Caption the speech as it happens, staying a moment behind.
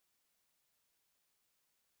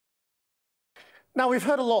Now, we've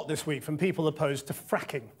heard a lot this week from people opposed to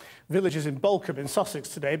fracking. Villagers in Balcombe in Sussex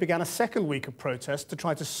today began a second week of protest to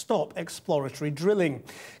try to stop exploratory drilling.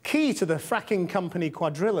 Key to the fracking company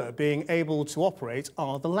Quadrilla being able to operate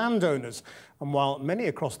are the landowners. And while many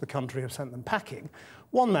across the country have sent them packing,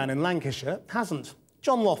 one man in Lancashire hasn't.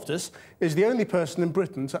 John Loftus is the only person in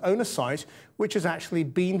Britain to own a site which has actually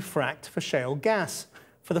been fracked for shale gas.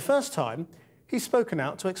 For the first time, he's spoken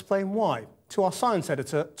out to explain why, to our science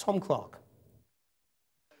editor, Tom Clarke.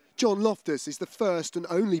 John Loftus is the first and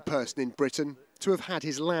only person in Britain to have had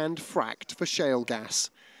his land fracked for shale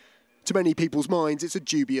gas. To many people's minds, it's a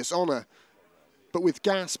dubious honour. But with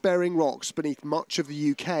gas-bearing rocks beneath much of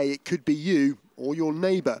the UK, it could be you or your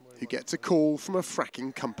neighbour who gets a call from a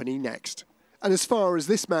fracking company next. And as far as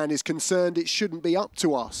this man is concerned, it shouldn't be up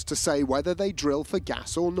to us to say whether they drill for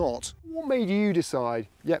gas or not. What made you decide,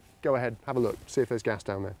 yep, go ahead, have a look, see if there's gas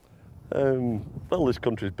down there? Well, this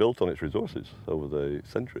country's built on its resources over the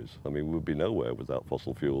centuries. I mean, we'd be nowhere without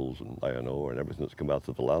fossil fuels and iron ore and everything that's come out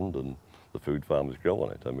of the land and the food farmers grow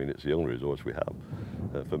on it. I mean, it's the only resource we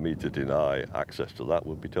have. For me to deny access to that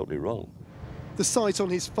would be totally wrong. The site on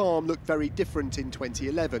his farm looked very different in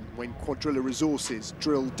 2011 when Quadrilla Resources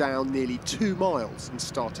drilled down nearly 2 miles and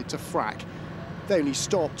started to frack. They only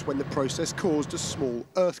stopped when the process caused a small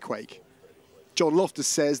earthquake. John Loftus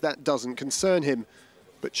says that doesn't concern him.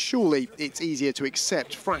 But surely it's easier to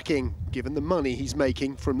accept fracking, given the money he's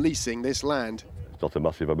making from leasing this land. It's not a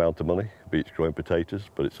massive amount of money, beats growing potatoes,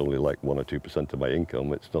 but it's only like 1 or 2% of my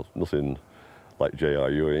income. It's nothing like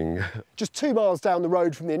J.R. Ewing. Just 2 miles down the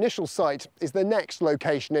road from the initial site is the next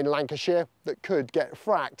location in Lancashire that could get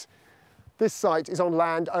fracked. This site is on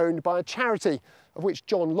land owned by a charity, of which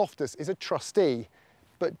John Loftus is a trustee.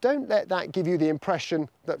 But don't let that give you the impression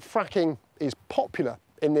that fracking is popular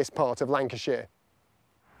in this part of Lancashire.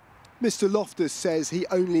 Mr. Loftus says he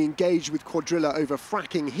only engaged with Quadrilla over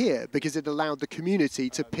fracking here because it allowed the community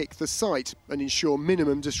to pick the site and ensure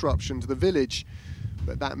minimum disruption to the village.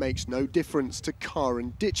 But that makes no difference to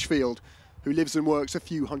Karen Ditchfield, who lives and works a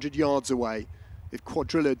few hundred yards away. If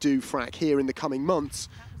Quadrilla do frack here in the coming months,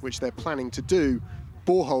 which they're planning to do,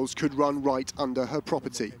 boreholes could run right under her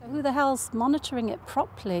property. Who the hell's monitoring it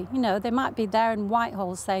properly? You know, they might be there in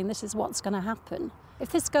Whitehall saying this is what's going to happen.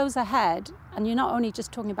 If this goes ahead, and you're not only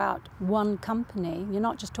just talking about one company, you're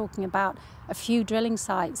not just talking about a few drilling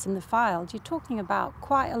sites in the Fylde, you're talking about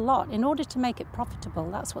quite a lot. In order to make it profitable,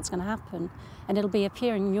 that's what's going to happen, and it'll be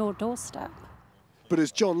appearing on your doorstep. But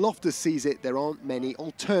as John Loftus sees it, there aren't many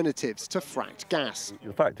alternatives to fracked gas.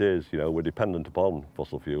 The fact is, you know, we're dependent upon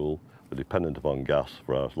fossil fuel, we're dependent upon gas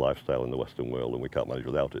for our lifestyle in the Western world, and we can't manage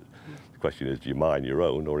without it. The question is, do you mine your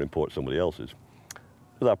own or import somebody else's?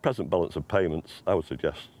 With our present balance of payments, I would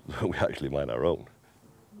suggest that we actually mine our own.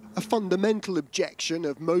 A fundamental objection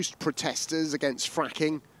of most protesters against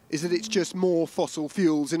fracking is that it's just more fossil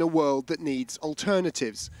fuels in a world that needs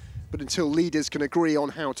alternatives. But until leaders can agree on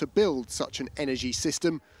how to build such an energy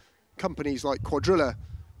system, companies like Quadrilla,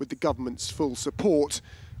 with the government's full support,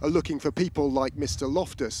 are looking for people like Mr.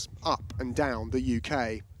 Loftus up and down the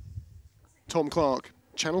UK. Tom Clarke,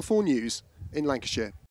 Channel 4 News in Lancashire.